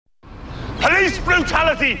Police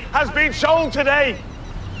brutality has been shown today.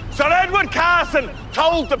 Sir Edward Carson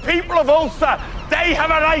told the people of Ulster they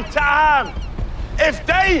have a right to arm. If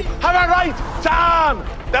they have a right to arm,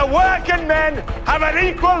 the working men have an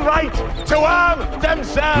equal right to arm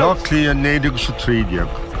themselves. Lochlia nedig sa trídiag.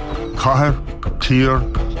 Cahar, tír,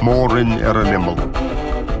 mórin an imel.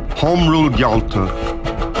 Home rule gealta.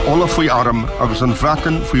 Ola fwy arm agus an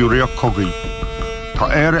vratan fwy rea cogi.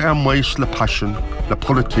 Ta mais le passion, le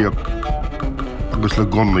politiag, agus le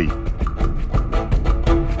gunni.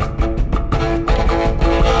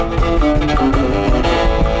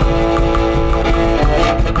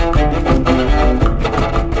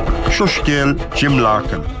 Scéal Jim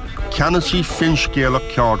Larking, Canasí fin scéal a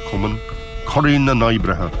ceard cuman, Corín na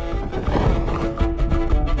Naibrethe.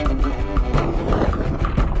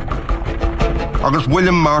 Agus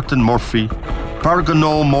William Martin Murphy,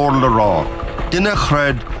 Barganó mór le rá, Dinne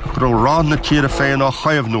chred gro rá na tíre féin á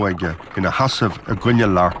chaimh nuaige ina hasamh a Gwyne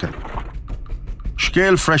Larkin.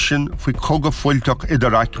 Scéal freisin fwy coga fuilteach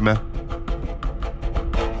idirachme.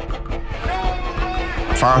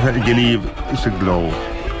 Farthe I gníomh is a gló.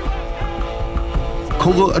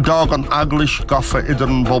 Coga a dag an aglis gaffa idir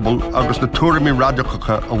an bobl agus na tuairmí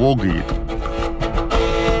radicacha a bhógaíd.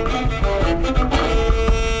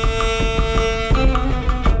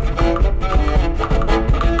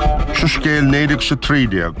 Se scéal nédig sa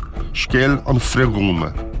trídiag, scéal an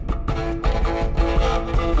frigúme.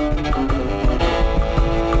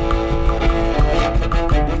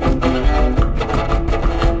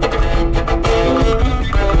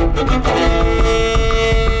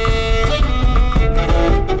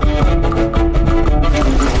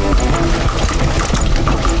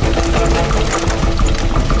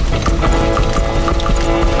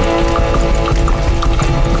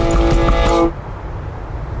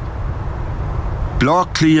 Blá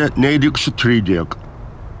clia nédig sa trídiag.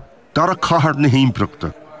 Dar a cahar na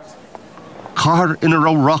hímbrachta. Cahar ina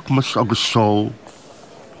rá rachmas agus só.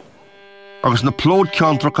 Agus na plód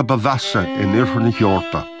ceantracha bavasa in irfar na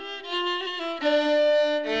hiorta.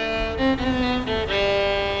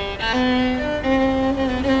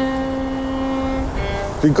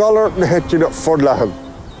 Bhí galar na hetin at fordlahan,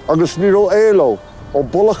 agus ní ró éilo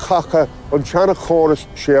ó bula chacha an teanna chóras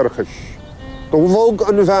séarachas. Do bhóg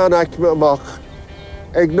an bhean aicme amach,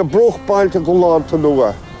 ag na broch bailte go lánta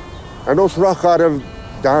nua, an os rach araf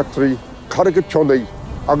dartri, carrega tionai,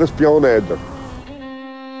 agus bion éidir.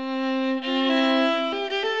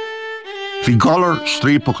 Bhí galar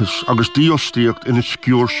strípachas agus díostíocht ina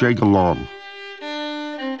sciúr sé go lán.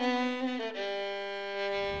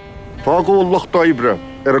 Fá go an lucht daibre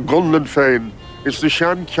a gunlan féin is na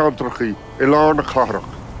sean ceantrachaí I lár na charach.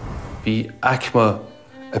 Bhí acma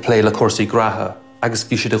a plé le cuasaí gratha, agus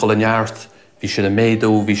bhí siad a go neart, bhí siad a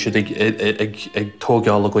méadú, bhí siad ag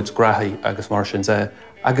tógeáil a goid grathaí agus mar sin é.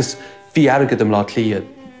 Agus bhí airgad am lá clia,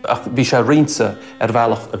 ach bhí sé riansa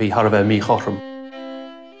bhealach a bhí thar bheith mí chothram.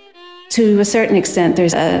 To a certain extent,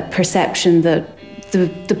 there's a perception that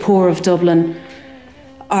the poor of Dublin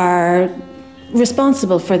are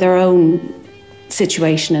responsible for their own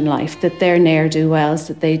situation in life, that they're ne'er-do-wells,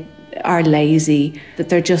 that they are lazy, that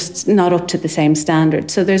they're just not up to the same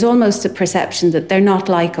standard. So there's almost a perception that they're not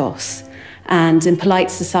like us, and in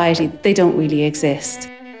polite society, they don't really exist.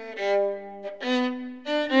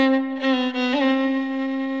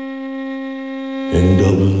 In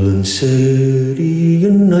Dublin City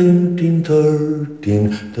in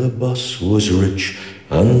 1913, the boss was rich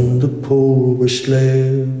and the poor were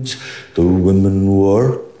slaves. The women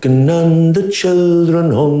working and the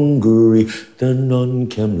children hungry. Then on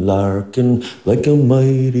came Larkin like a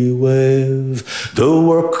mighty wave. The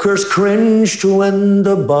workers cringed when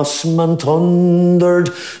the boss man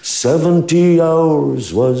thundered. 70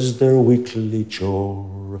 hours was their weekly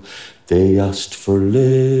chore. They asked for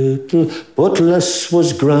little, but less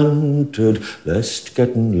was granted. Lest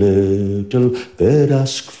getting little, they'd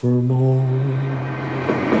ask for more.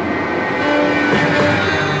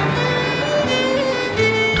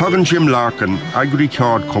 Tugan Jim Larkin, agri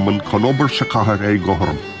card common, con ober sa cahar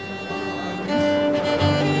gohorm.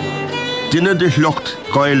 Dinne de lucht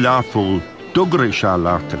gael larful, dugre sha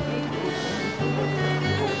Larkin.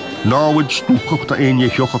 Nawid stúcoch da ein je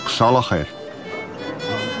hiochach salach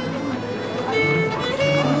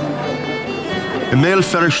Een mail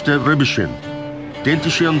ferrischte ribbishin. Deinte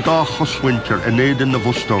sé an dag winter en neden na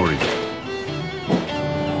vostori.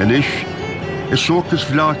 En is soortes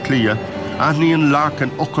vlaag klie, ani een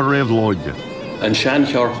Larkin okker rev loide. An sean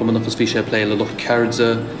cearchum agus bhí sé plé le lucht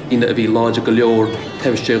ceardsa, ina a bhí láide go leor,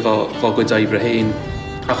 teimiste go go daibre héin.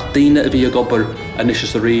 Ach daine a bhí a gobar a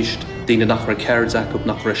is a ríist, daine nach ra ceards acab,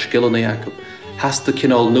 nach ra skillan acab. Hasta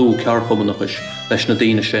cinál nó cear chumanachas leis na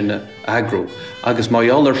daoine sin agrú. Agus má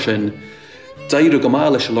eallar sin, daire go má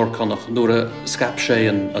leis a lorcannach nuair a scap sé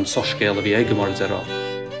an soscéal a bhí aige mar zará.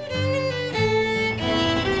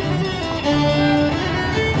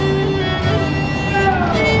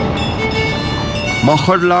 Má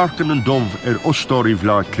chuir Larkin an dubh ostóirí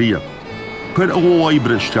bhláid clia. Cuir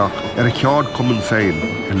óibristeach a cead cumann féin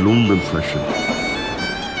in London freisin.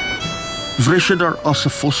 Bhrisidar as a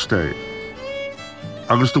fusté.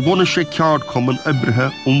 Agus do bhna sé cead cumann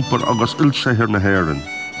ibrithe umpar agus ilsehir na hÉireann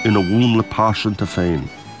in a bhún le páisianta féin.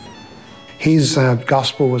 His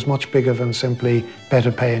gospel was much bigger than simply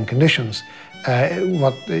better pay and conditions.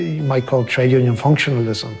 What you might call trade union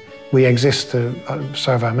functionalism. We exist to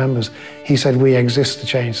serve our members. He said we exist to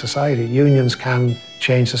change society. Unions can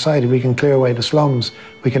change society. We can clear away the slums.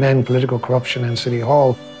 We can end political corruption in City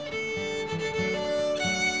Hall.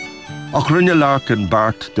 Ach rinne Larkin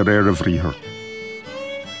bart der a bhríthir.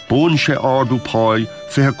 Bón sé ardú páid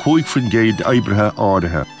fithe 50 oibrithe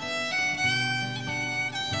áirithe.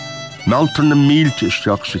 Meltar na mílte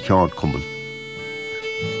isteach sa cead cumann.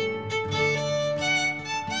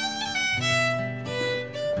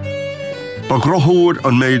 Ba grothúir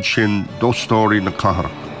an méid sin dóstóirí na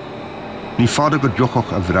catharach. Ní fada go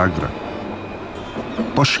dúchach a bhreagra.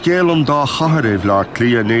 Ba scéal an dá chathair bhlear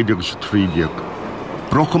clia 93.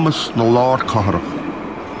 Brochamas na lár catharach.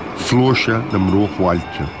 Flúirse na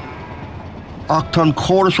mróchhailte. Ach tá an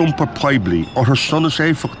córas umpar poiblí or th sonas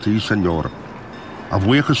éifachtaí san Eorop. A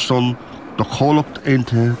bhuichas son do cholacht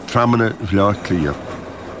aonthe tramana bhlear clia.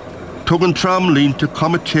 Tug an tram línta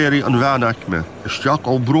comitéirí an bheanachme isteach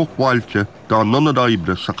ó bróchhailte dá nunad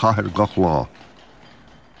oibre sa chathair gach lá.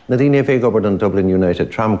 Na daoine bheith gobard an Dublin United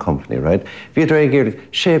Tram Company, right? Bhí gur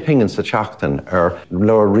sé pingan sa teachtain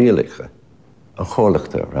leir rialacha an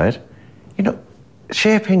cholachta, right? You know,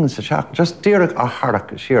 sé pingan sa teachtain, just díreach a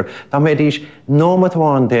harach siar. Tá méid ís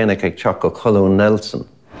nómatháin déanaach ag teach go Colún Nelson,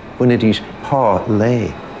 bhuine ís pá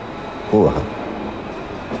lé uatha.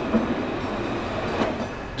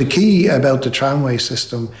 The key about the tramway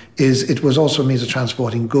system is it was also a means of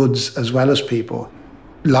transporting goods as well as people.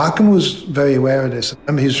 Larkin was very aware of this.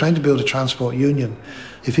 I mean, he was trying to build a transport union.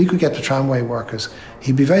 If he could get the tramway workers,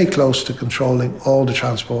 he'd be very close to controlling all the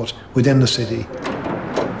transport within the city.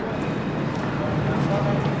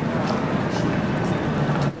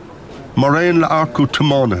 Moraine le arcú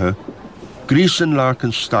tamánathe, Grísan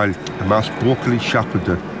Larkin stailt a más brócailí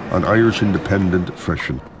seachada an Irish Independent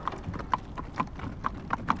freisin.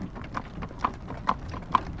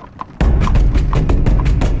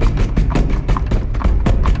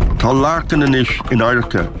 Tá Larkin inis in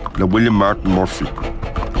Irica le William Martin Murphy.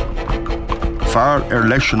 Fear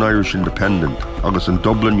leis an Irish Independent agus an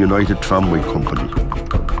Dublin United Tramway Company.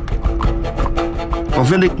 Ba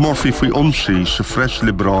vinnig Murphy faoi ionsaí sa freis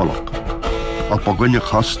liberálach ach ba gcuine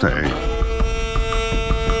chasta é.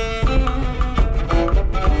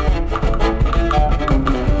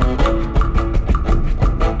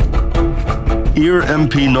 Ír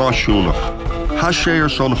MP náisiúnach, has sé ar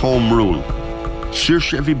son home rule. Siir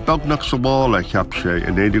sé bhí beagnach sa bhála cheap sé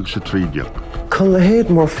in 1930. Chun le héad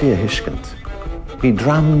Murphy a hiiscint, bhí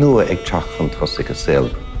dram nua ag teach an tosaigh a saoil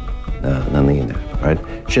na níine, right?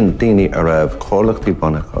 Sin daoine a raibh cholachtaí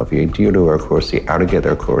bunacha, bhí ag díreú ar cuasaí, airgid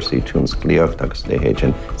ar cuasaí, túns glíocht agus léhéid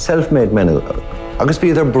sin, self-made men. Agus bhí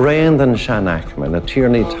idir brand an seanachme, na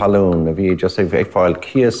tíornaí talún, a bhí just ag fáil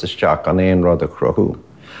cias isteach an éon rud a chruthú.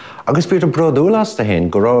 Agus bhí idir brodúlas a hain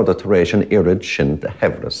go rád a tar éis an irid sin de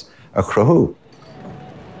hebras a chruthú.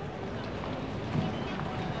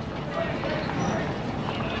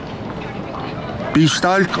 Bí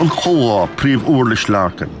stailt an chomhá príomh uirlis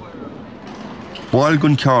Larkin. Bháil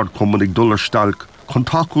gon ceart cumann ag dul ar stalc chun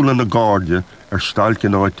taú le na gáde ar stalc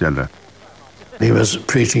in áit eile. He was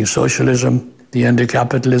preaching socialism, the end of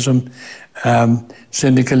capitalism,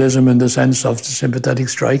 syndicalism in the sense of the sympathetic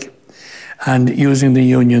strike, and using the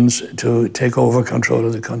unions to take over control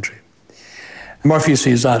of the country. Murphy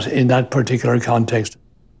sees that in that particular context.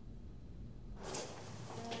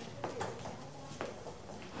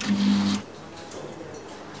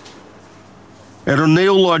 An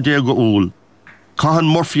néoláidé go úl, caitheann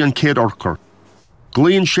Murphy an céad orchar.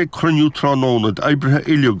 Gléonn sé cruinniú tránónad oibrithe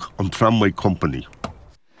uileog an Tramway Company.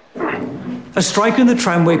 A strike in the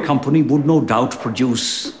Tramway Company would no doubt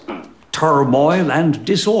produce turmoil and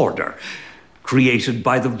disorder created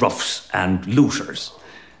by the roughs and looters.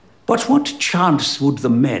 But what chance would the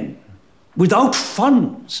men, without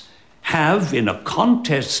funds, have in a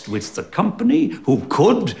contest with the company who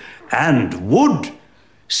could and would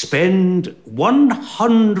spend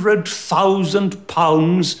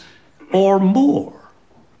 £100,000 or more?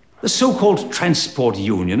 The so-called transport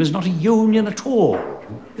union is not a union at all.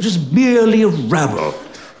 It is merely a rabble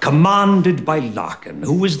commanded by Larkin,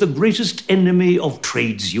 who is the greatest enemy of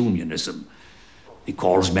trades unionism. He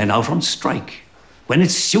calls men out on strike when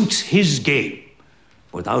it suits his game,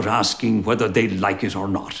 without asking whether they like it or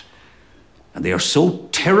not. And they are so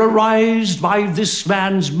terrorized by this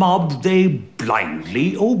man's mob, they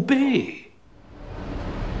blindly obey.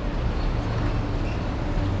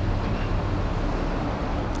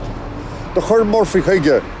 The chur Murphy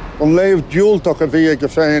chuige an léamh diúltach a bhí ag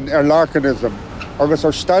féin Larkinism agus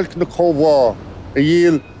stalc na cómhá a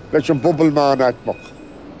dhéal leis an bubbelmán aicmach.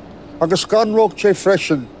 Agus gan róg sé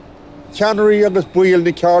freisin, ceannarí agus buil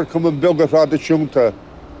na ceard cumann beagadh radisiúnta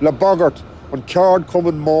le bagart an ceard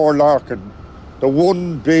cumann mór Larkin, the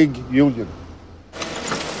one big union.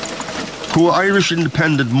 Cua Irish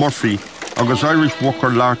Independent Murphy agus Irish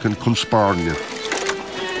Worker Larkin chun spáirne.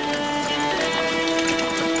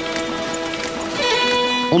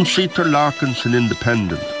 Unsítar Larkin san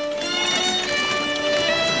Independent.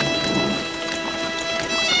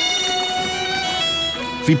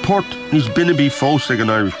 Bhí port níos binibí fós ag an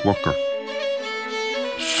Irish Worker.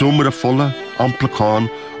 Sumar a fulla, amplacán,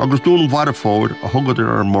 agus dún mhara fóir a thugad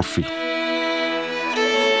ar Murphy.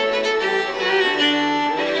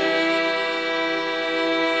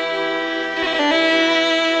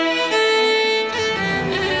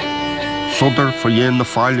 Sudar fa dhéan na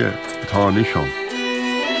fáile atá an isán.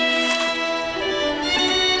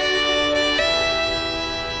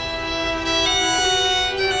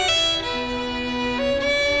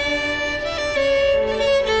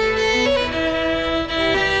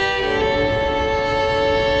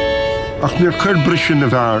 Ach níor chuir brisin a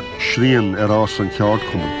bhar srían as an ceard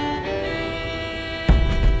cumann.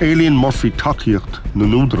 Éilíonn Murphy tacaíocht na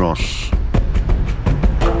núdrás.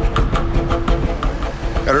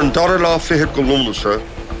 An dara lá fihead go lúnasa,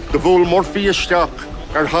 go bhfuil Murphy isteach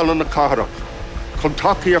hallan na Catharach, chun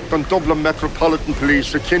tacaíocht an Dublin Metropolitan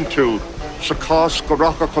Police a cintú sa cás go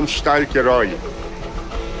racha chun stailce ráid.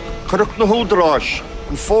 Chuireach na húdrás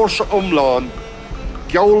an fórsa umláin,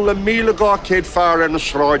 geall le 1,200 fear na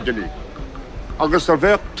sráideanna. Agus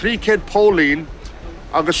bheith 300 Pólín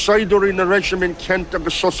agus saidirí na regiment Kent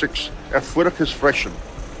agus Sussex fuirechas freisin.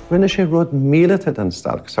 Rinne sé rud míleata den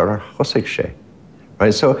stalk ar chusaigh sé.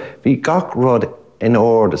 Right, so bhí gach rud in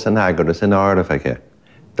ordas an agadras in ardafaice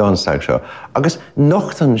don stalk seo. Agus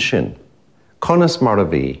nochtan sin, conas mar a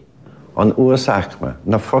bhí, an uas achma,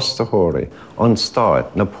 na fostathóirí, an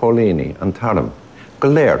stáid, na Pólíní, an taram, go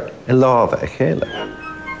léir I lábha a chéile.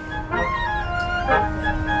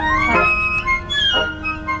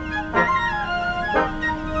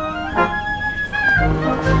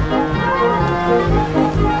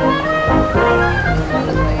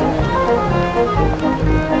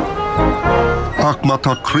 Ach má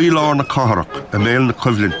tá crílár na Catharach a méil na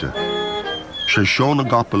coimhlinte. Sé seo na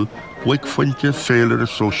gapal buic fuinte féilear a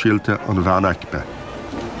sóisialta an bhean aice.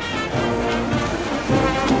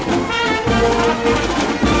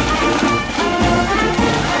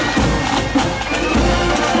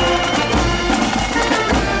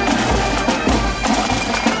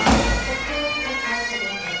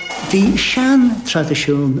 Bhí sean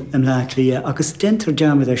tradiisiún an Láitlia agus dentar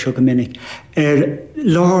dearmad seo go minic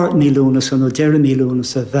lár mílúnas nó 10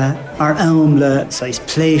 mílúnas a bheith ar am le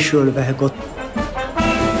pléisiúr a bheith go.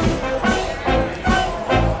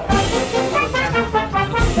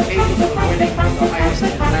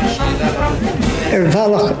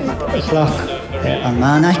 Bhealach chlach an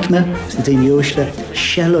mánaiceime sa daoine uaisle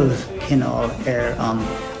sealamh cinál an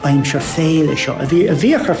aimsear féile seo a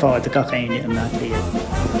bhíochar fáid a gach aine an Láitlia.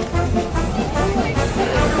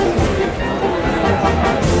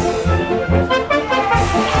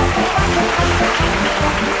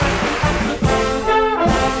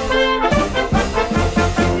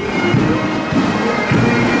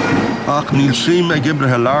 Ach níl sim ag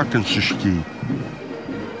ibrithe Larkin sa scí.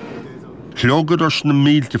 Cleogad ars na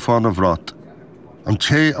mílte fána bhrat, an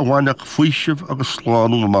té a bhainneach fuisimh agus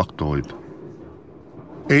sláánú amach dóibh.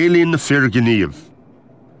 Éilíonn na firginíomh.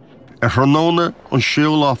 Hranóna an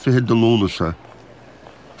siúlá fihead do lúnasa,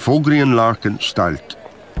 fógraíonn Larkin stailt.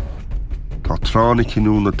 Tá trána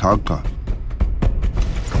cinú na tagcha.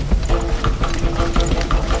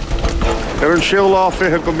 An siúlá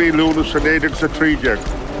fihead go mí lúnas an éidir sa trídeag,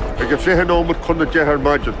 ag a fihead ómad chun na dethar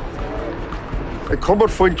maidin. Ag cumar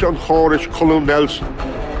fuinte an chóris Colún Nelson.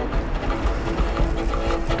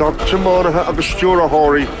 Tá timánaithe agus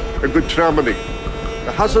stúrathirí a go tramanaí.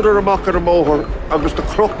 The hazard amach ar a móthar agus de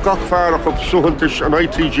croch gach fearach of suhantais an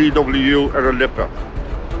ITGW ar a lipa.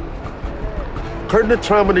 Chuir na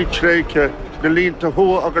tramanaí tréice na línta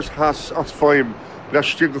thua agus has as fáim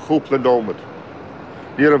leis tí go cúpla nómad.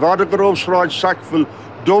 Ní a bhada go rósráid sacfuil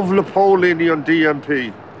Dublin Pólíní an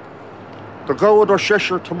DMP. Tá gáad ar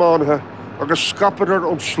séisiir tamánathe agus scapadar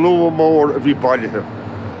an slú mór a bhí bailithe.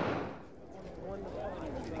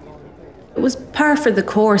 It was par for the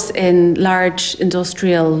course in large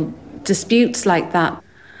industrial disputes like that.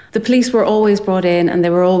 The police were always brought in, and they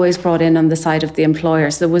were always brought in on the side of the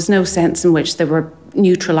employers. There was no sense in which they were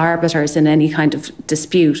neutral arbiters in any kind of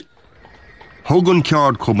dispute. Thugann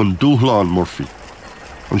ceard chum an dúthláán Murphy,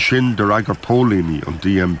 an sin de ragar Pólíní an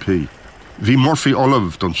DMP. Bhí Murphy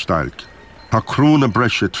Olive don stailc, tá crúna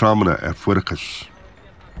breise tramana fuirchas.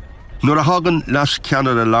 Nuair a hagan leas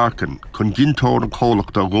Canada Larkin chun gintóir an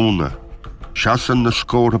cólach da gúna, seasan na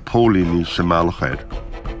scóra Pólíní sa mealachéir.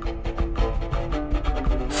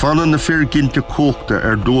 Fanna na fir ginnte cóchta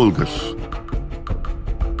dúlgas.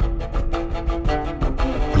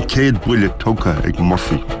 An céad buile tócha ag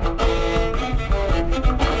Murphy.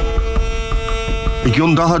 Ag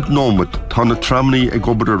iondahad nómad tá na tramnaí ag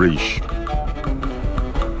obair a ríis.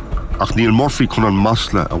 Ach níl Murphy chun an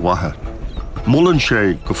masla a wathe. Mullan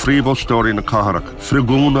sé go phríomhóstóirí na catharach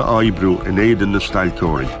frigúna aibrú in éidir na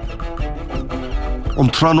stailcóirí. An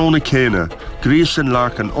tranóna céine, Gríosan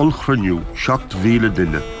Larkin ulchraniu 7,000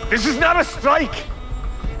 duine. This is not a strike.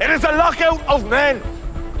 It is a lockout of men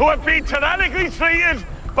who have been tyrannically treated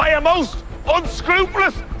by a most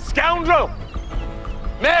unscrupulous scoundrel.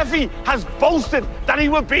 Murphy has boasted that he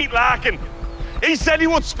will beat Larkin. He said he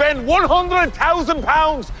would spend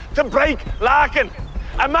 £100,000 to break Larkin,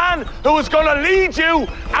 a man who is going to lead you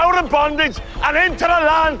out of bondage and into the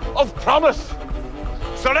land of promise.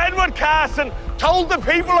 Sir Edward Carson told the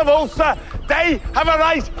people of Ulster they have a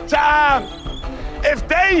right to arm. If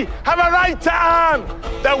they have a right to arm,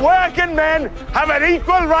 the working men have an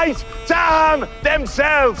equal right to arm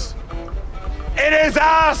themselves. It is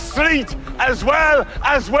our street as well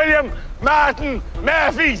as William Martin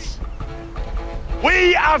Murphy's.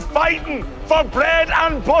 We are fighting for bread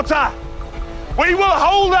and butter. We will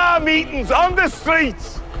hold our meetings on the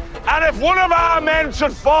streets, and if one of our men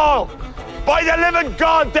should fall, by the living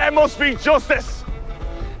God, there must be justice.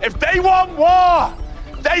 If they want war,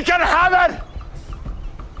 they can have it.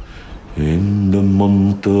 In the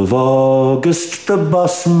month of August, the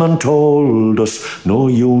bossman told us no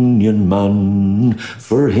union man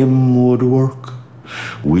for him would work.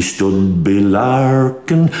 We stood by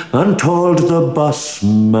Larkin and told the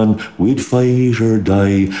bossman we'd fight or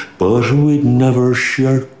die, but we'd never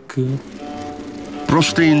shirk.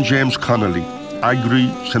 Brustine James Connolly, Agri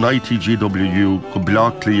san ITGWU go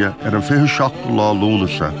bleacht lia an 27 lá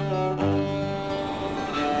lúnasa.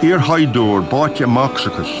 Ír haidúr báite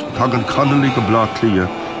Maxicus tag an Connolly go bleacht lia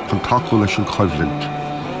chun taco leis an coimhlint.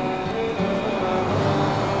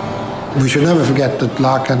 We should never forget that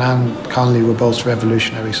Larkin and Connolly were both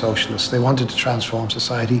revolutionary socialists. They wanted to transform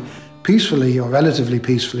society peacefully, or relatively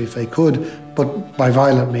peacefully if they could, but by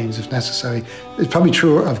violent means if necessary. It's probably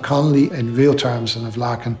truer of Connolly in real terms than of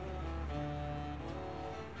Larkin.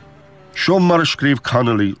 Sean mar scríb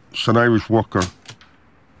Connolly, san Irish worker,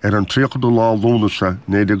 an 30 lá lúnasa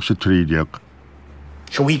 1930.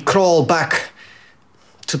 Shall we crawl back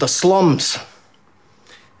to the slums,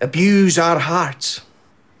 abuse our hearts,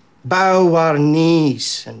 bow our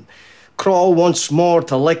knees, and crawl once more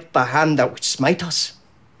to lick the hand that would smite us?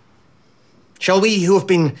 Shall we, who have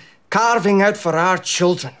been carving out for our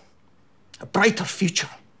children a brighter future,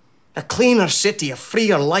 a cleaner city, a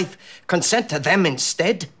freer life, consent to them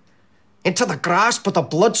instead? Into the grasp of the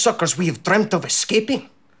bloodsuckers we have dreamt of escaping?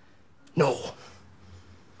 No.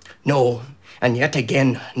 No, and yet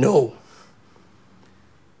again, no.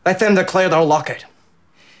 Let them declare their lockout.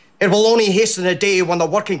 It will only hasten a day when the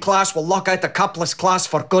working class will lock out the capitalist class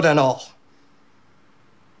for good and all.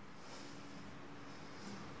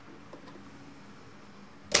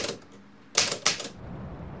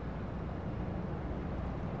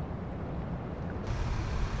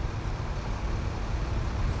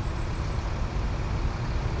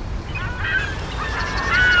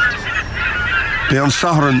 Bé an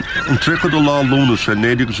saharan an 30 lá lúnasa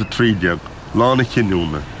 1930 lána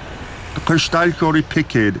chinúna. The chuir stailcóirí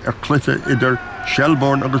picéid cliffe idir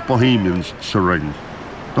Shelbourne agus Bohemians sa ring.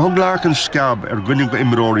 The thug Larkin scab gcuine go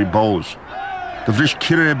imróirí bós. The bhris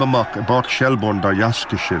ciréib amach bát Shelbourne da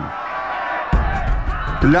jasca sin.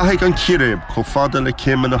 The leathaigh an ciréib cho fada le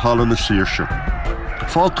céime na hala na saoirse.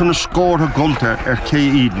 Fáilcan na scóirtha gunta cé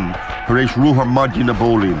Eden tar éis rúthar maidí na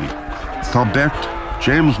bólíní. Tá Bert,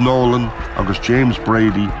 James Nolan agus James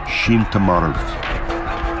Brady sínta marad.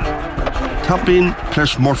 Tapin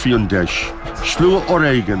ples Murphy an deis, slua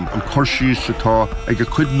Oregon an chuirsí satá ag a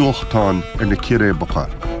cuid nuachtáin na ciréibeacha.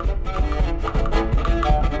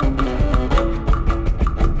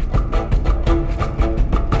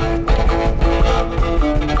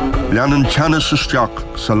 Leanan teannas isteach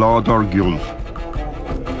sa ládar giún.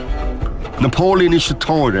 Napoleon is a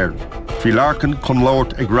tóir fi Larkin chun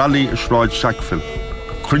Lord ag rally is ráid Sackville.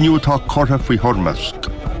 Criniútá cortha fi Hormask.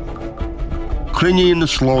 Criní na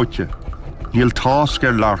sláite, níl tásc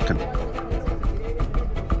Larkin.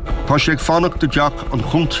 Tá sé ag fannach de Jack an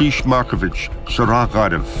chuntrís Markovich sa rá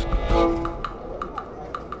gairimh.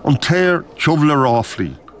 An téir teobhla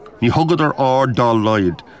ráflí, ní thugad dá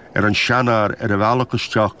laid an seanar a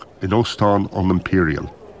bhealachas in Óstán an Imperial.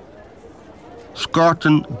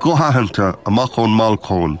 Scartan gohahananta amach ón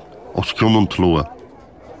Malcón os ciúnan tlua.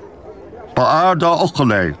 Ba dá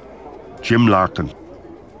ochalé, Jim Larking.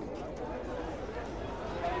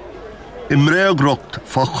 Im réagrocht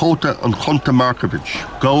fá chóta an chunta Markovich,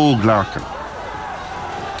 gáóg Larkin.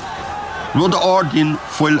 Rud ardín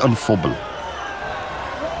fuil an phobal.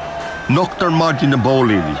 Nochtar madí na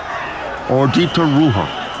bólíní, ordítar rúha.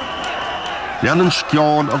 Leanan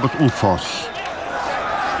scián agus úfás.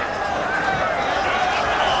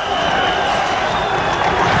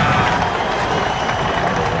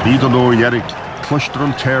 Bíd an óieric, cluistar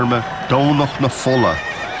an terme dónach na fola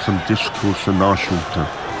san discús a náisiúnta.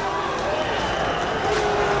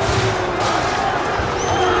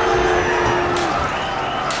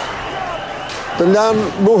 The lean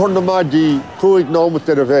múthar na madí cúig námat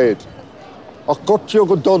a bhéid. Ach gotio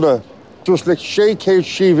go donna, just like sécéad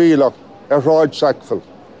síomhíleach ráid Sackville.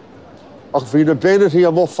 Ach bhí na bénití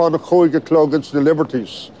am fan na cúige clogans na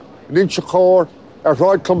Liberties. In se chóir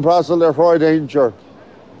ráid Clonbrassil ráid Ainger,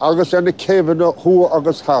 agus na céhanna thua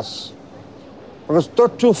agus has. Agus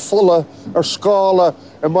dúirtú fola scála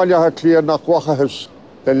I mailethe clíon nach wachachas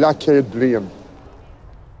le lecéad bliain.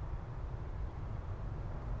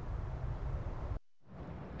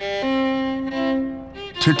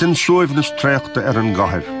 Titan suaimhnas tréachta an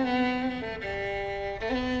gcathair.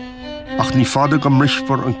 Ach ní fada go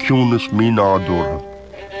mrisfar an ciúnas mí nádúrtha.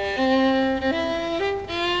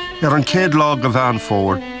 An céad lá go bhean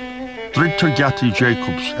fór, dridtar Gatty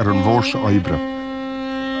Jacobs an bhórsa oibre.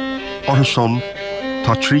 Ortha son,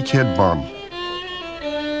 tá 300 ban.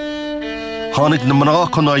 Tháinig na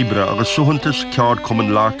mrách an oibre agus suhantas ceard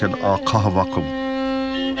cuman Larkin á cathbhacum.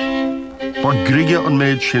 Ba grige an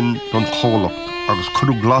méid sin don chólacht agus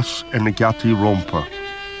curú glas na Gatty rompa.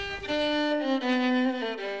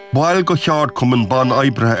 Báil go cheard cuman ban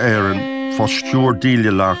oibrethe éireann fá stúr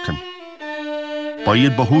díle Larkin. Ba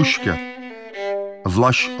iad ba húsce a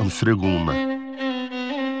bhleis an frigúna.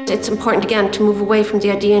 It's important again to move away from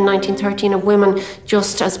the idea in 1913 of women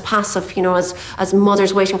just as passive, as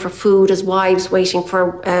mothers waiting for food, as wives waiting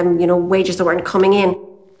for, wages that weren't coming in.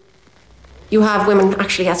 You have women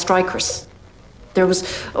actually as strikers. There was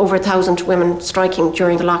over 1,000 women striking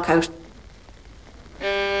during the lockout.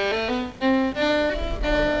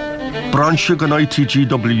 Branche an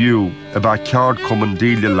ITGW about ceard cuman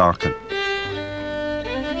díle Larkin.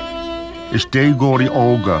 Is dégóirí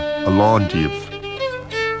óga a lándaíomh.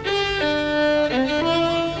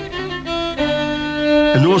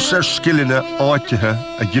 In nuas skillina áitethe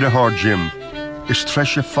a gghearr Jim, is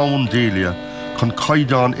treise fáin dília chun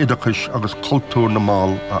caidán idachais agus cultúr na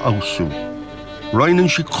máil a ausú. Rainan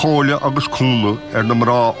si cóile agus cúna na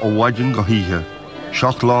mrá ó bhaidin go híthe,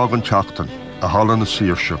 seach lág an teachtain a hallan na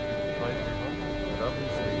saoirse.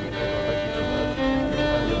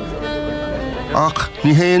 Ach,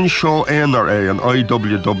 ní héin seo éonar an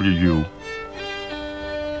IWW.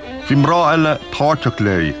 Bhí mrá eile páirteach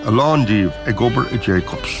lé a lándaíomh ag obair I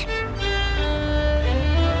Jacobs.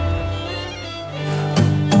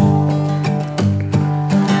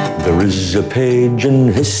 There is a page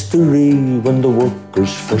in history when the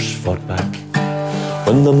workers first fought back,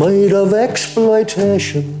 when the might of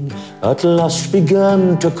exploitation at last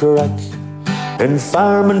began to crack. In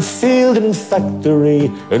farm and field and factory,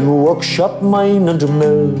 in workshop, mine and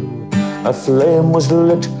mill, a flame was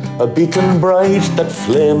lit, a beacon bright, that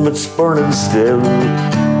flame it's burning still.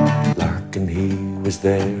 Larkin, he was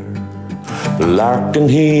there. Larkin,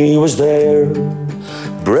 he was there.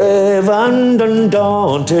 Brave and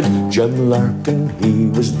undaunted, Jim Larkin, he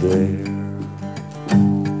was there.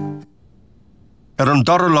 An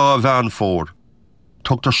dara lá bhean fór,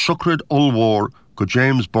 tugtar sucrid ulmhór go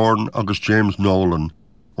James Byrne agus James Nolan,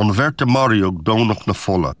 an bheirt Mariog dónach na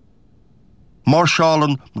fola.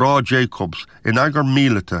 Marshallan mrá Jacobs in agar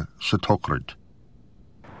mílete sa tucrid.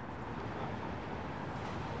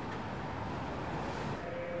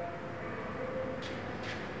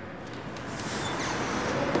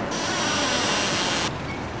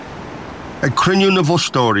 Ag criniú na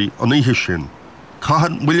bhostóirí an ihe sin,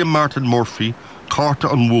 caitheann William Martin Murphy carta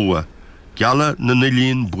an bhua, gealla na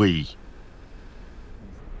nilíon buí.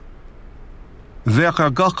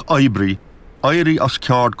 Bheach gach aibrí, airí as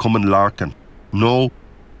ceard cuman Larkin. No,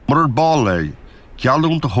 mar ball lei,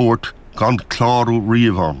 gealún de hoort gan clárú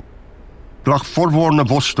riomhan. Blach forhór na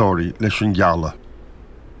bhustóirí leis an geala.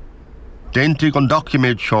 Déntaigh an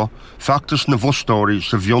document seo feachtas na bhustóirí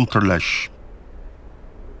sa bhiontar leis.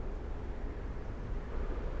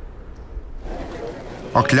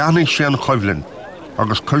 Ach leannaigh sé an choibhlinn,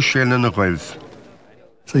 agus chuir sé lena ghaibh.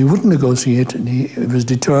 So he wouldn't negotiate, and he was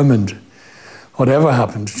determined, whatever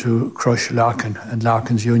happened, to crush Larkin and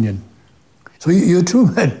Larkin's union. So you two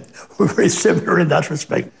men were very similar in that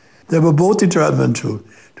respect. They were both determined to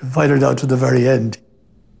fight it out to the very end.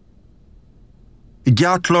 I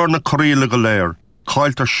geartlár na choríla go léir,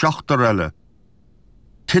 cáiltar 7 eile.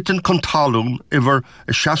 Titan chun talún iver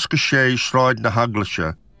a 66 sráid na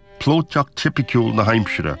haglaise, plóteach tipiciúil na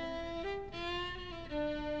Haimsire.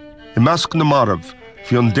 I measc na marabh,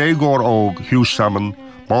 hí an 10 óg Hugh Salmon,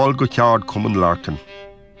 báil go ceard cuman Larkin.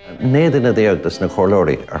 Néad na déagdas na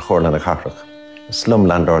chorlóirí ar chorla na charach, slum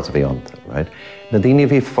landlords a bhí ant, right? Na daoine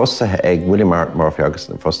bhí fosathe ag William Murphy agus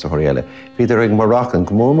na fosta choréile. Bhíidir ag Moroccan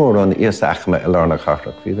gmómór an íos achma i lár na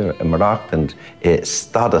charach. Bhíidir i Moroccan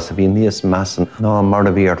stadas a bhí níos measan ná mar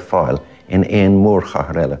a bhí ar fáil in éon mór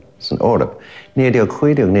charéile san órab. Néadaag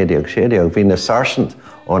chuideag, néadaag séadaag, bhí na sergeant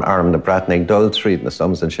ón arm na Bratnaig Dull Street na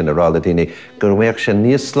sums an sin a rála daoine gur bhéadh sin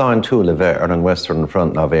níos sláin túla bheith ar an Western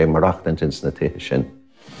Front ná bheith Moroccan tins na tithe sin.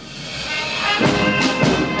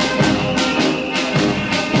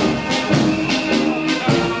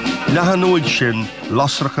 Lehanúid sin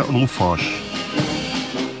lasracha an úfáis.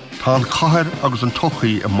 Tá an chathair agus an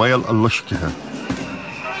tochaí a mail a luiscithe.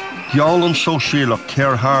 Geall an sóisialach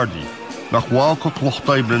Céir Hardy nach bháil go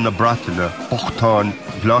clochtaibli na Bratainine bochtáin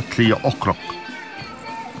bhleatlí a ocrach.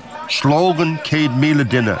 Slógan 100,000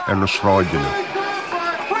 duine ar na sráidine.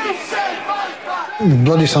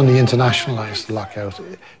 Bloody Sunday internationalised the lockout.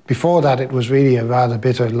 Before that, it was really a rather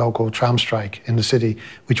bitter local tram strike in the city,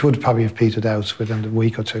 which would probably have petered out within a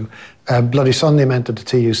week or two. Bloody Sunday meant that the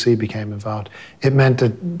TUC became involved. It meant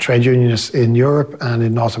that trade unionists in Europe and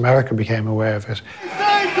in North America became aware of it.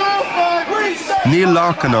 Níl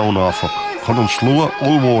Larkin ón áfach, chun an slua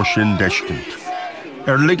olmhór sin deiscint.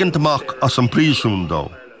 Ligint amach as an prísún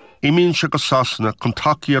dó. Imín se go sasna chun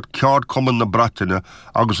takeíocht ceard cuman na Bratainine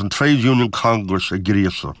agus an Trade Union Congress a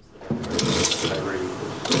gríosa.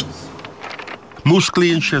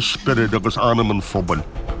 Músclíonn sé spirit agus anam an phobal.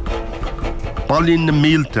 Ballíonn na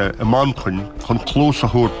mílte i manchain chun clós a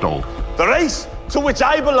thuairtó. The race to which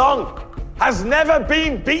I belong has never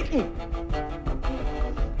been beaten.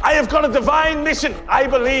 I have got a divine mission, I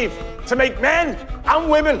believe, to make men and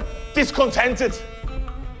women discontented.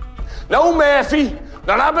 No Murphy,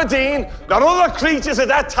 nor Aberdeen, nor other creatures of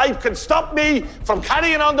that type can stop me from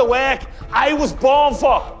carrying on the work I was born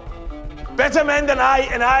for. Better men than I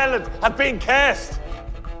in Ireland have been cursed.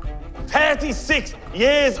 36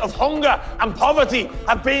 years of hunger and poverty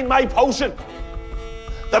have been my potion.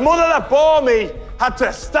 The mother that bore me had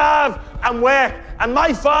to starve and work, and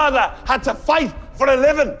my father had to fight for a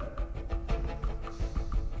living.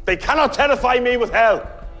 They cannot terrify me with hell.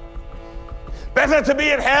 Better to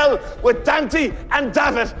be in hell with Dante and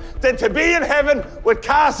David than to be in heaven with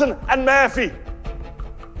Carson and Murphy.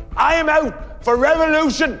 I am out for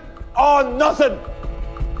revolution or nothing.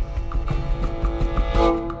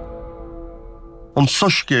 An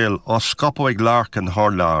suscéal á scapaigh Larkin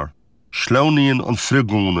thar lear, sleoníonn an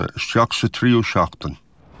frigúna isteach sa tríú seachtain.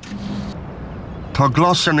 Tá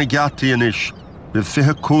glas ar na gceataí inis le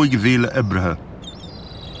 25,000 ibrithe.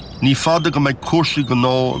 Ní fada go mbeidh cuasaí go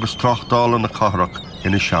nó agus trachtála na cathrach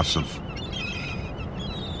ina seasamh.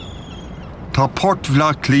 Tá port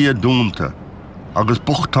bhleatlí a dúnta agus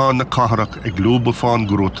bochtáin na cathrach ag glúba fáin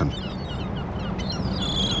grútan.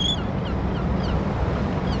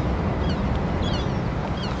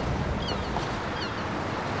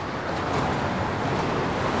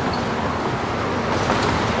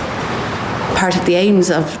 Part of the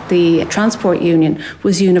aims of the transport union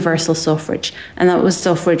was universal suffrage, and that was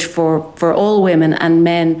suffrage for all women and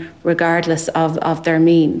men regardless of their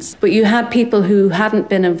means. But you had people who hadn't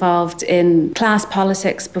been involved in class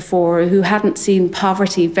politics before, who hadn't seen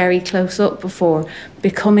poverty very close up before,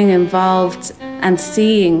 becoming involved and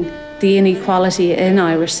seeing the inequality in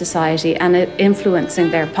Irish society and it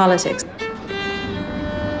influencing their politics.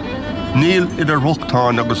 Níl idir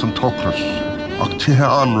ruchtáin agus an tocras, ach tithe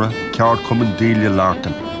anra ceart cuman Delia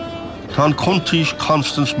Larkin. Tá an contís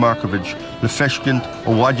Constance Markovich le feiscint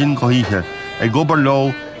ó bhaidin go híthe ag obair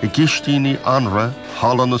leo i gcístíní anra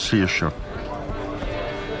hála na síoise.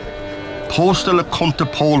 Pósta le conta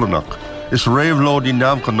Pólanach is réamhlódí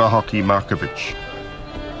neamh go nathachaí Markovich.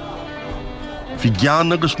 Bhí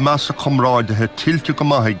gean agus measa comráidathe tiltte go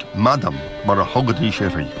maithig madam mar a thugadtí sé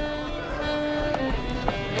rí.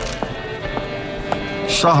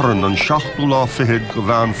 Saharan an 7:40 go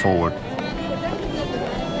bhean fómhair.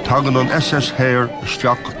 Tagan an SS Hair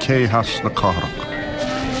isteach go céthas na cathrach.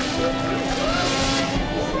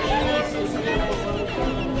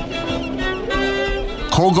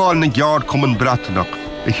 Cógáil na geard cumann Breatainach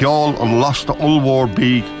I cheall an lasta ulmhór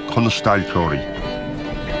bíg chun na stailteoirí.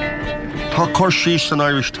 Tá cuirsí san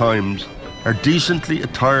Irish Times decently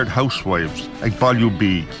attired housewives ag bailú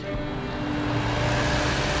bíg.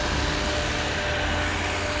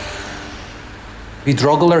 Bhí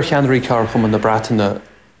drogal cheannarí cear chumann na Breataine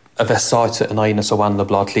a bheith sáite in aine sa bhain le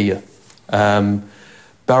blad lia.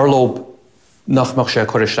 Bearlób nachmach sé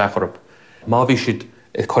chuiristeach orb. Má bhí siad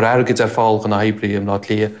chur airgid fáil gan na Hebrí im blad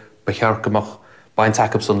lia ba chear gomach bain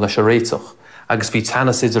tacabson leis a réiteach, agus bhí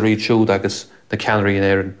tanna idirí siúd agus na ceannarí in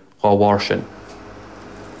éireann gá bhhair sin.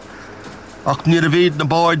 Ach níor a bhíad na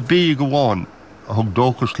báid bí go bháin a thug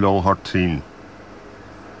dóchas leo hartín.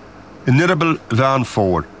 In Nirabal bhean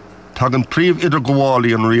fór, tag an príomh idir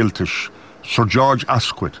ghálaí an rialtas, Sir George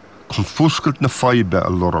Asquith, chun fuscailt na faibe a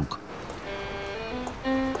lorog.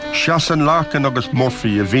 Seasan Larkin agus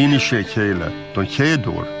Murphy a bhíine sé chéile don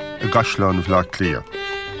chéadúir a gasleán bhleá clia.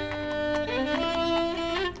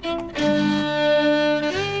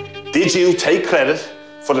 Did you take credit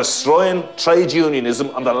for destroying trade unionism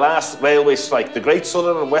on the last railway strike, the Great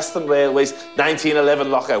Southern and Western Railways 1911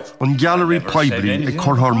 lockout? An gallery Pibri ag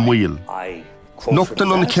chorthar muil.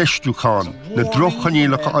 Noctan an ceistúchan na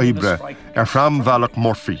drochanílacha aibre Fram Valach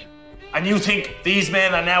Murphy. And you think these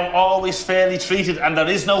men are now always fairly treated and there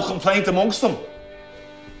is no complaint amongst them?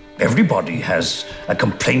 Everybody has a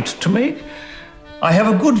complaint to make. I have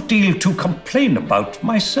a good deal to complain about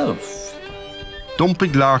myself.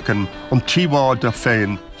 Dumpig Larkin an tíbhá de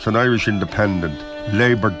féin san Irish Independent,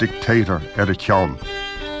 Labour dictator a ceann.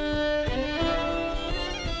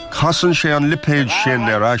 Casan sé an lipéid sin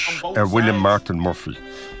ash William Martin Murphy.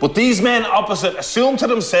 But these men opposite assume to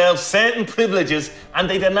themselves certain privileges and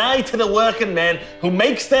they deny to the working man who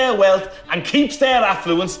makes their wealth and keeps their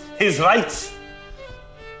affluence his rights.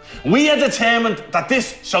 We are determined that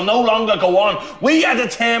this shall no longer go on. We are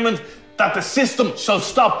determined that the system shall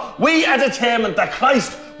stop. We are determined that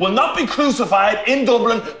Christ will not be crucified in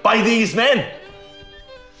Dublin by these men.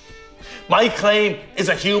 My claim is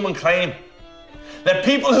a human claim. Let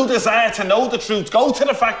people who desire to know the truth go to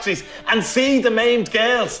the factories and see the maimed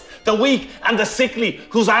girls, the weak and the sickly,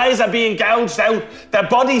 whose eyes are being gouged out, their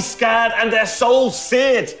bodies scarred and their souls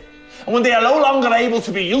seared. And when they are no longer able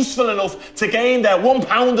to be useful enough to gain their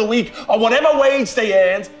 £1 a week or whatever wage they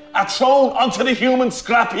earned, are thrown onto the human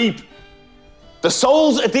scrap heap. The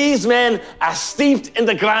souls of these men are steeped in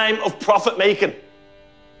the grime of profit-making.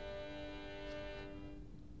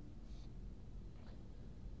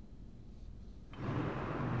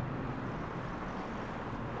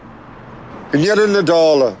 In Yerin na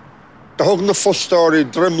Dála, the hug na fustáirí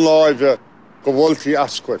drim láimhe go bhfuiltí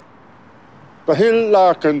Asquith. Ba Hill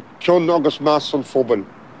Larkin cion agus meas an phobal,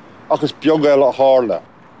 agus beag eile a hála.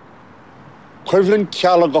 Cuimhlinn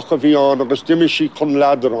cealagach a bhí an agus dimisí chun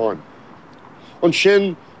leidiráin. An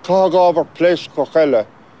sin cág ábhar plés coch eile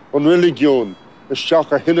an religiún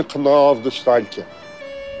isteach a hinne canámh de stailce.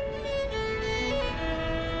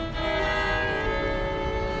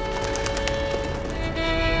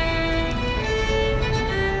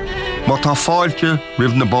 Má tá fáilte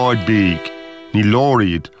rih na báid bíg, ní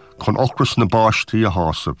lóríd chun ochras na báistí a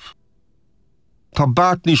hásamh. Tá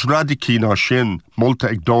bart níos radicí ná sin molta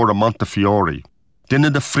ag dóra Montefiore,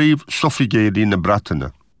 duine de phríomh suffigéadaí na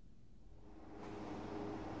Breataine.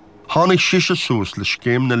 Tháinig siise suas le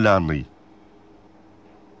scéim na leanaí.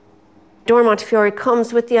 Dora Montefiore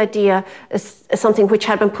comes with the idea, something which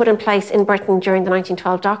had been put in place in Britain during the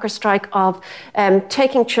 1912 docker strike, of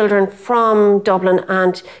taking children from Dublin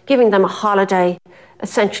and giving them a holiday,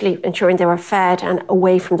 essentially ensuring they were fed and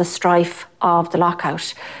away from the strife of the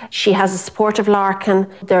lockout. She has the support of Larkin.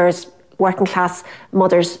 There's working class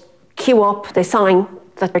mothers queue up, they sign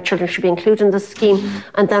that their children should be included in the scheme,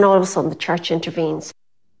 and then all of a sudden the church intervenes.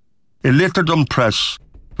 In Litterdon Press,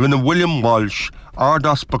 when William Walsh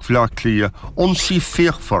ardas bach bhleá clia onsí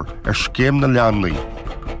féachfar scéim na leanaí.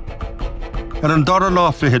 An dara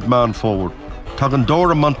láfihead man fómhair, tag an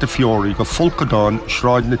Dora Montefiore go fulcadáin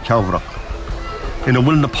shráid na ceamhrach, ina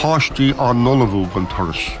bhfuil na páistí an nolahú gan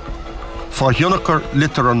turas. Fá thionachar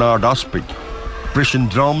litar an ardaspig, bris an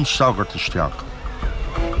dram sagart isteach.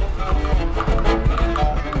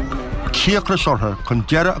 Ciachras ortha chun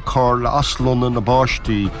deire a cár le aslóna na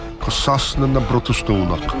báistí go sasna na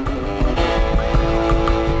brotastúnach.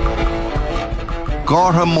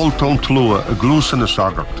 Gartha multón tlua a glúsan a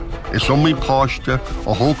sagart, is umí páiste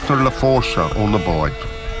a hógtar le fórsa ó na báid.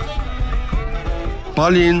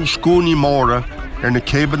 Balíonn scúnaí móra na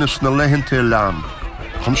cébanas na leitheanta lean,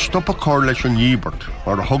 chun stoppa cór leis an dhíbert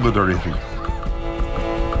mar a thugad ar ithi.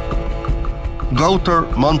 Gautar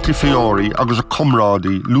Montefiore agus a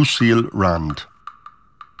comrádaí Lucille Rand.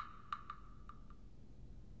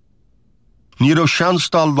 Ní raibh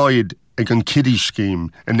seanstal leid ag an kiddie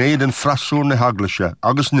scheme in éiad an frasúr na haglaise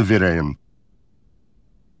agus na bhíréan.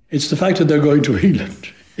 It's the fact that they're going to England,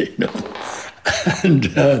 you know. And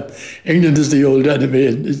England is the old enemy,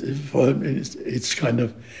 and it's kind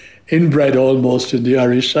of inbred almost in the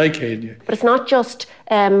Irish psyche. But it's not just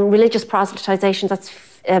religious proselytisation that's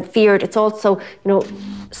feared, it's also,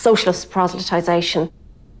 socialist proselytisation.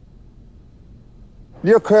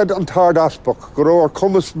 Ní cred an tard aspach go raibh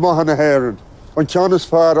cumas maithe na hÉireann an ceannas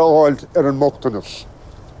fearr áilt ar an mochtanas.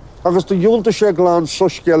 Agus do dúnta sé glán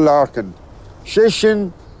Jim Larking. Sé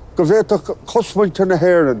sin go bhféadfadh cosmainte na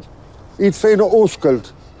hÉireann iad féin a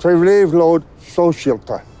óscailt trí réamhlóid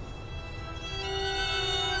sóisialta.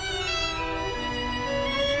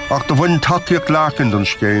 Ach do bhain takeíocht Larkin don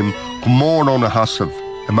scéim go mór ón na hasamh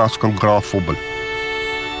I measc an gráphobal.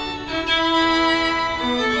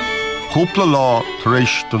 Cúpla lá tar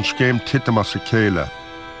éis don scéim titamas a céile,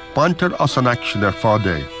 baintear as an action ar fád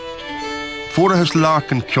é. Fuarthas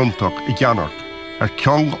Larkin ciontach I gceannart ar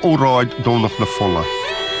ceang óráid dónach na fola.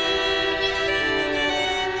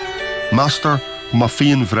 Master má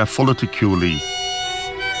fion bhre follata ciúlaí.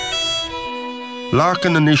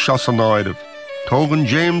 Larkin anis as an áirimh, tógan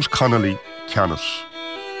James Connolly ceannas.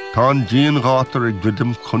 Tá an díon gátar ag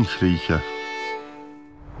gcuidim chun chríoche.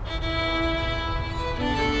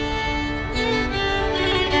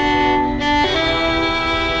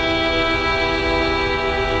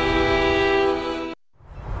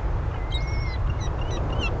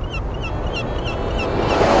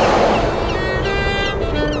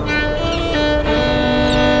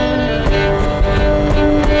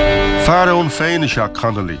 Fear ón féin is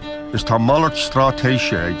Connolly, is tá mallart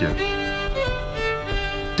strátéise aige.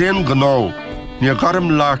 Déan gná, ní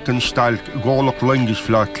garim Larkin stailc gólach lingis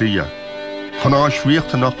flá clia, chun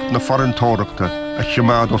áisríochtanach na farantóireachta a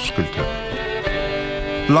chiamád oscailte.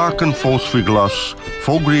 Larkin fós fi glas,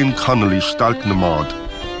 fógraíonn Connolly stailc na mád.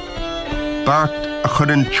 Bart a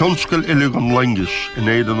chuirinn tionscail ilig an lingis in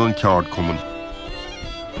éidir an ceard cumann.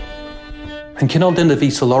 An cinál duine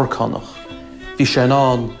bhí sa lorcánach, bhí sé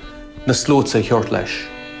an na slótsa cheart leis.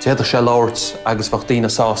 Téadar sé láirt agus bhachtaína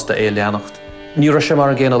sásta é leanacht. Ní raibh sé mar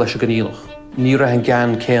an ggéanna leis a gníonach. Ní raibh an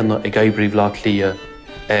gceann céanna ag oibríomh lá clia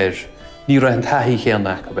Ní raibh an taithí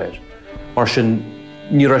chéanna acu Mar sin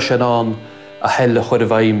ní raibh sé an a hell a chuir a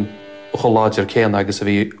bhaim ó choláidir céanna agus a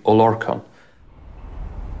bhí ó lorcán.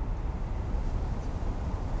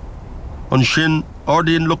 An sin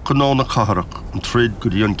ardíonn luch gná na catharach an tríd go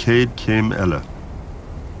dtí an céad céim eile.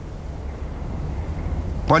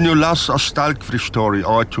 Bainú las a stalc bhristóirí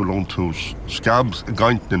áitiúil ón tús, scabs a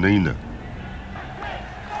gaint na naine.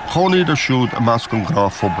 Chónaíad a siúd a measc an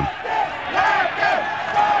gráphobal.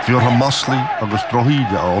 Bhí ortha maslaí agus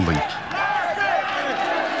drochaíde a álaint.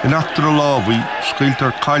 In achtar a lábhaí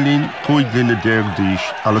scailtear cailín chuig duine déag díos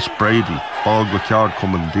Alice Brady, báil go ceard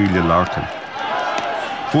cumann Dília Larkin.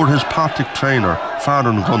 Fuarthas Patrick Traynor fear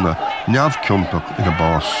an ghunna neamhciontach ina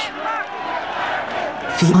bás.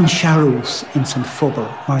 Bhí an searús in san phobal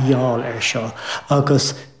mar gheall seo,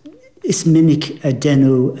 agus is minic a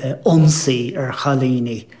denú onsaí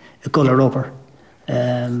chalíní a golar obair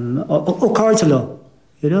ó cardtala,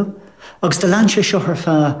 agus de landse seo ar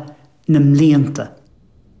feadh na mblianta.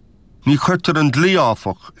 Ní chuirtar an dlí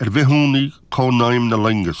áfach bhithúnaí cónaim na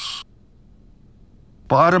lingus.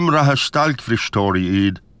 Báram ratha stalc bhristóirí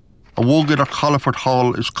iad, a bhógad ar Chalaford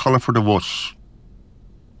Hall is Chalaford a bhus.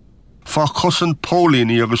 Fá cosan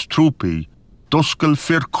pólíní agus trúpaí, doscail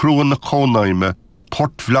fir cruúan na cónaime,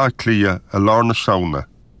 port bhleaclia a lárna sauna.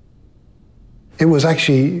 It was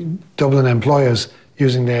actually Dublin employers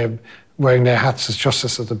wearing their hats as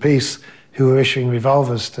justice of the peace who were issuing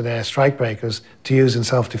revolvers to their strikebreakers to use in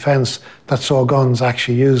self-defence that saw guns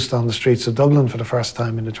actually used on the streets of Dublin for the first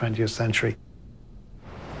time in the 20th century.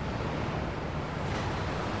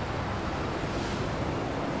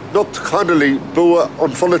 Not Connolly bua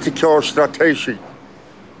an politiceir stratéisi.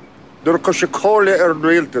 Nuair go sé cóirle ar an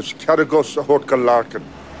réaltas cearagos a thuirca Larkin.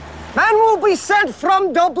 Men will be sent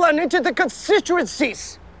from Dublin into the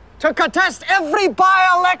constituencies to contest every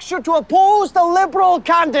by-election to oppose the Liberal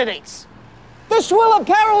candidates. This will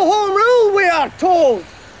imperil Home Rule, we are told.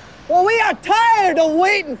 Well, we are tired of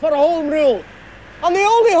waiting for Home Rule. And the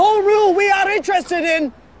only Home Rule we are interested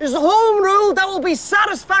in is home rule that will be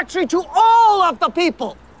satisfactory to all of the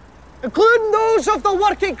people, including those of the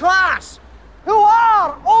working class, who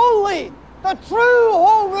are only the true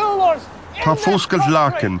home rulers. Tá fóscail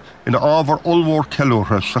Larkin in ábhar olmhór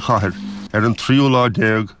ceiliúrtha sa chathair an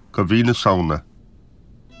 13 go bhí na saona.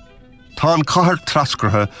 Tá an chathair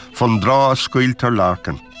trascratha fan drá a scaoiltear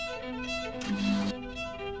Larkin.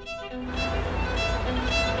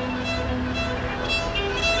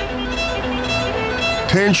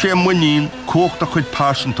 Téann sé muinín cóachta chuid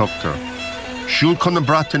pásantóachtar. Siúl chun na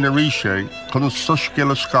bratain a rí sé chun an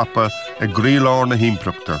suscéil a scapa ag gríoláir na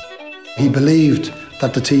himpreachta. He believed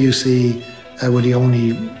that the TUC were the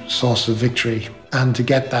only source of victory, and to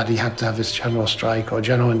get that he had to have his general strike or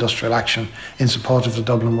general industrial action in support of the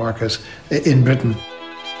Dublin workers in Britain.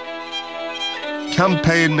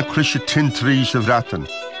 Campaign na crisise tintrí sa bhreatain,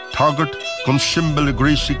 tagart gon symbol a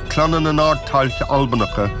gríosaigh clann an ardtailte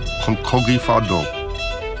Albanacha chun cogaí fadó.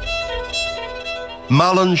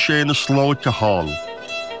 Malan sé na slóite hall.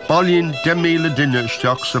 Bailíonn 10,000 duine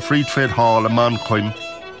isteach sa Friedfeld Hall a Mancoim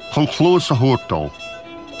chun chlós a thuairtó.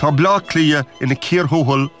 Tá blá clia ina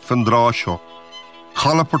cíorthúthal fan drá seo,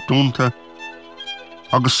 chalapar dúnta,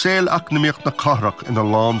 agus saoil acnamíocht na cathrach ina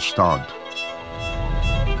lán stad.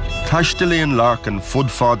 Taistilíonn Larkin fud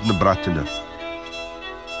fad na brataine.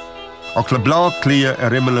 Ach le blá clia ar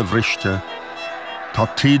imime le bhriste, tá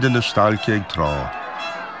tíide na stailce ag trá.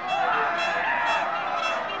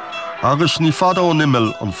 Agus ní fada ón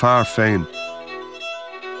imil an fearr féin.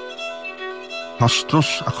 Tá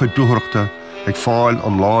strus a chuid dúthreachta ag fáil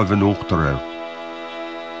an láimh an uachtar raibh.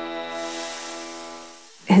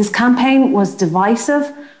 His campaign was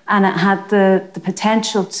divisive and it had the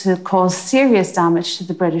potential to cause serious damage to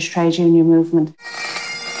the British trade union movement.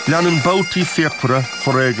 Leanann boutaí fiachra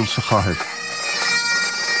choréigean sa chathair.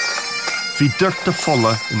 Bhí deirta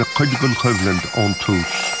fola ina chuideann Cleveland ón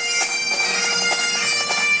tús.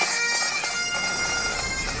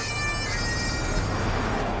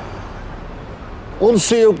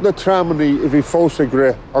 Unsíodh na tramanaí I bhí fósa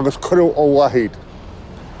gré agus curú ó waithid.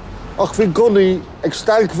 Ach bhí gunaí ag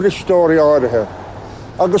stailc bhristóirí áirithe,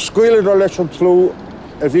 agus scaoileadar leis an tlú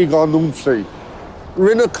a bhí gá númsaí.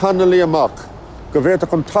 Rinne canalaí amach, go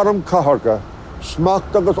bhfuirteach an taram catharga,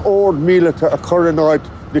 smacht agus ord mílete a chur in áid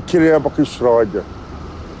na ciréabach Israide.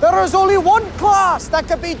 There is only one class that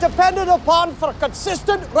can be depended upon for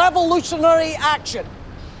consistent revolutionary action.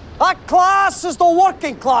 That class is the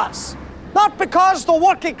working class. Not because the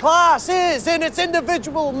working class is, in its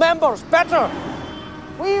individual members, better.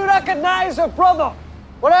 We recognize a brother,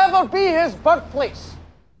 whatever be his birthplace.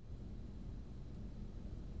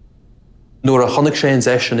 Nuair a chonig sé an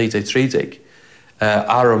session 1930,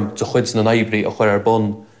 aram de chuid na naibrí a chuir ar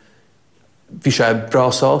bun, bhí sé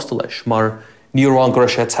brásásta leis, mar ní raibh gur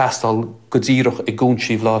sé testal go díreach I gún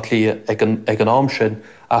síomh lá clia ag an am sin,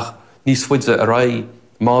 ach níos fuide a raibh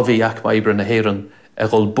má bhí ach maibre na héireann ag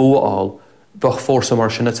ghol búáil bach fórsa mar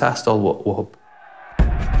sin a testal wahab.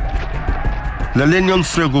 Le linnean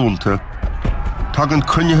freagúnta, tag an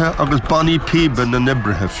cuinethe agus bannaí píbe na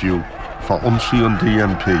nibrithe fiú fa umsaí an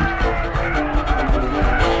DNP.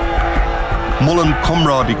 Mullen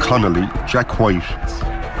comrádaí Connolly, Jack White,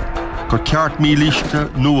 gur ceart mílíste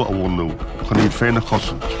nua a bhhanú chun iad féinna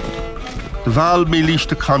chosint. De bheal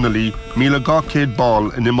mílíste Connolly 1200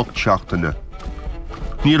 ball in imeacht seachtaine.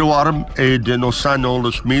 Ní raibh éide nó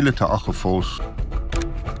sainolalas mílete acha fós.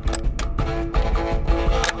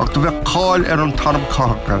 Ach do bheith cáil ar an taram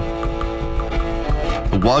catharca,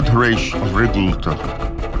 a bhd tar éis an riglúnta.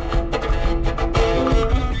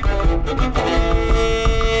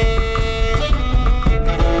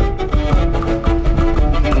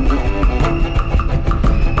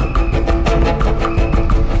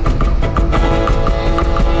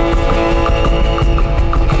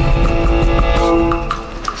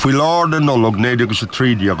 Fuoi lár na nullag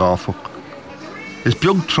 1930 a gáfach. Is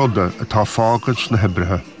beag troda atá fágad na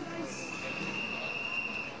hebrithe.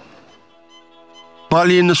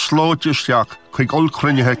 Bailíonn na slóite isteach chuig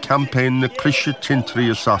ollchruinnithe campaign na crisise tintrí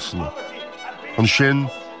assassina. An sin,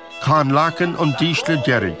 cá an Larkin an dísle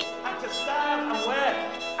deirg.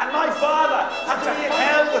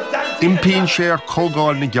 Impíonn sé ar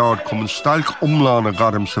cógáil na geard chum an stailc umláin a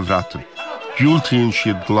garim sa bhreatain. Dúiltíonn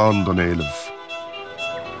siad glán don éilimh.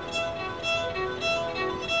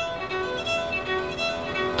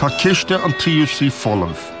 Tá ciste an TUC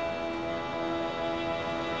folamh.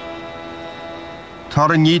 Tá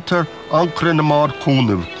an nítar ancra na mar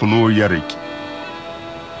cúnamh chun uair dheirg.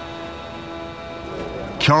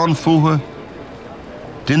 Ceann fuatha,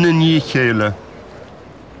 duine ní chéile,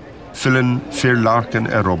 filann fear Larkin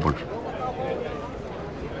ar obair.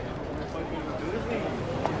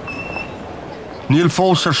 Níl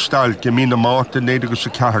fós stailc I mína Martin agus a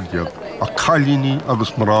cehardiag a Carlini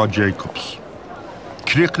agus Mara Jacobs.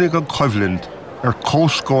 Críocnig an Coivlind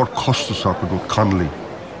cóscór costasach go Connolly.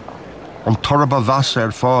 An torba vasa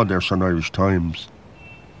fád san Irish Times.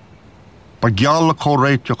 Ba geall a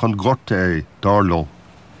córéiteach an gorta darlo.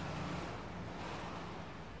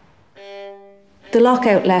 The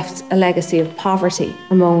lockout left a legacy of poverty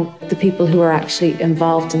among the people who were actually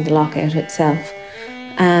involved in the lockout itself.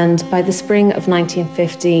 And by the spring of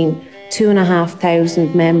 1915,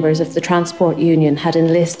 2,500 members of the transport union had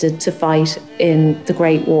enlisted to fight in the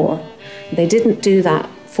Great War. They didn't do that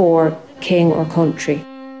for king or country.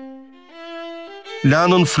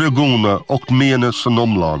 Leanan frigúna och miana san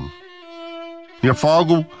omlán. Níor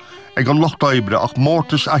fágu ag an lochtaibre ach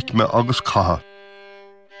mórtas aicme agus caha.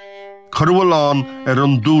 Curwalán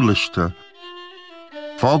an dúliste.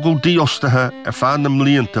 Fágu díostathe fannam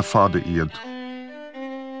líonta fada iad.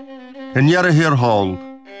 In Yara Hir Hall,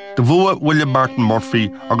 the Vua William Martin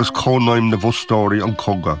Murphy agus Conaim na Vustóri an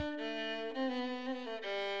Coga.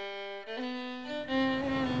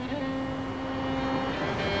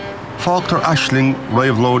 Fágtar Ashling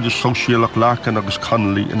raibhlóide Socialach Larkin agus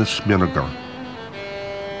Connolly in a Smionagar.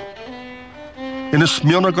 In a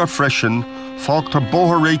Smionagar freshen, fágtar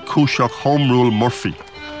Boharé Cúiseach Home Rule Murphy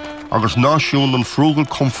agus náisiún an frugal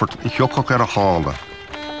comfort I Hiocach a Hála.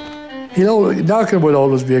 You know, Larkin will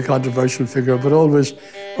always be a controversial figure, but always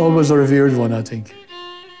a revered one, I think.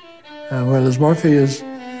 Whereas Murphy is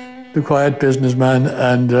the quiet businessman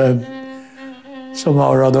and somehow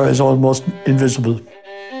or other is almost invisible.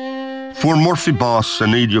 For Murphy boss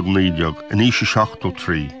an Nídiog an Isha Shachto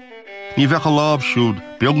tree. Ní bheith a láb siúd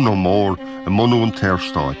beag no mór a monú an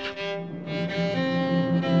Téirstáit.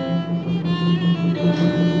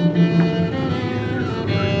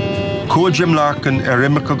 Cua Jim Larkin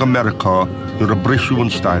Imicag America nuair a brisú an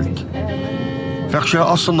stailc. Fech sé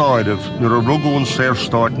as an áirimh nuair a rugú an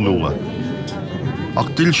Téirstáit nua.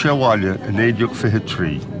 Ach dil sé bhaile in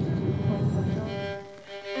 1923.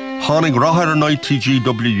 Tháinig rathair an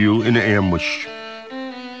ITGW ina Éamuis.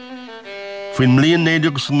 Faoin mbliain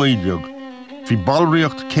 1990, bhí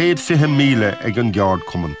ballríocht 150,000 ag an geard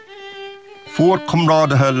cumann. Fuair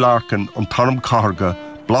cumrádathe Larkin an tarm carga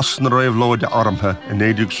blas na raibhlóide armthe in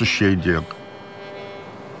 1960.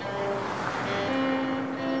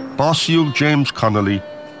 Básiúg James Connolly,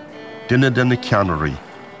 duine den ceannarí.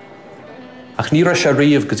 Ach ní raibh sé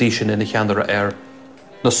riamh go dtí sin ina cheannaire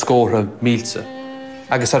na scótha mílsa.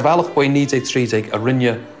 Agus bhealach buin 1930 a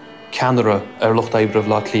rinne ceannaire luchtaibreh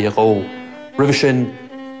lá clí a gó. Ribh sin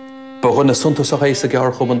ba ghunna suntasach éis a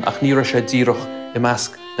gear chumann ach ní raibh sé díreach I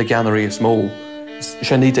measc na geannarí is mó.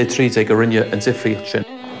 Sé 1930 a rinne an zifriocht sin.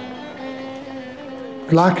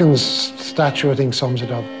 Larkin's statue, I think, sums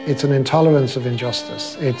it up. It's an intolerance of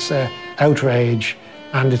injustice. It's outrage,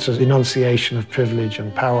 and it's an enunciation of privilege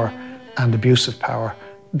and power and abuse of power.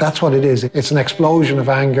 That's what it is. It's an explosion of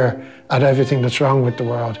anger at everything that's wrong with the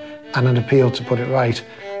world and an appeal to put it right.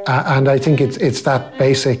 And I think it's that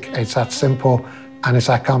basic, it's that simple, and it's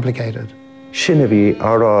that complicated. Sinnaví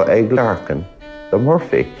ará ag Larkin, the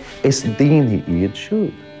Murphy, is daoine iad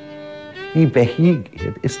siúd. Ní beithíg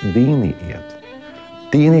iad, is daoine iad.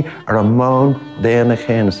 Daoine ar a mán déana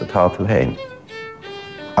chéanas atá tú hain.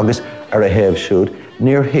 Agus ar a hebh siúd,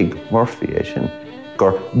 níor hig Murphy é sin,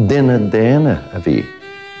 gur duine déana a bhí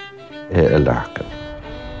a Larkin.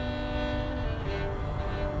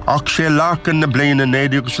 Ach sé Larkin na bliana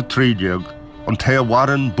 1930 an ta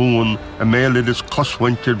waran bún a méilid is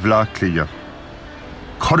coshaintir bhlá clia.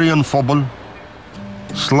 Curry an phobal,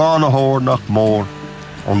 slán a hór nach mór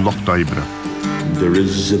an lochtaibre. There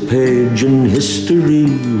is a page in history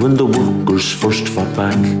when the workers first fought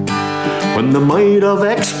back, when the might of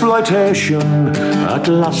exploitation at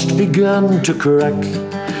last began to crack.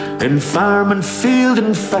 In farm and field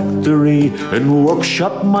and factory, in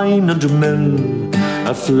workshop, mine and mill,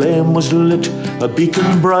 a flame was lit, a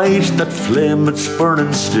beacon bright, that flame it's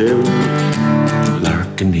burning still.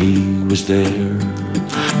 Larkin, he was there.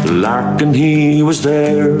 Larkin, he was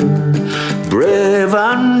there. Brave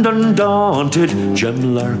and undaunted,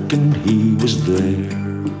 Jim Larkin, he was there.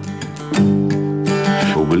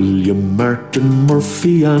 William Martin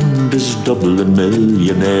Murphy and his Dublin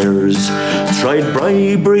millionaires tried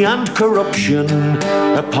bribery and corruption,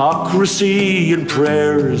 hypocrisy and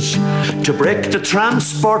prayers to break the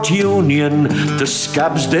transport union. The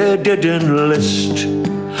scabs they did enlist,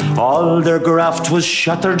 all their graft was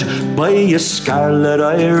shattered by a scarlet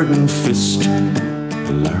iron fist.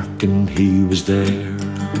 Larkin, he was there.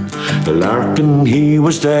 Larkin, he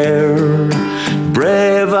was there.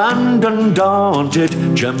 Brave and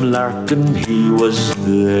undaunted, Jim Larkin, he was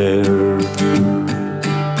there.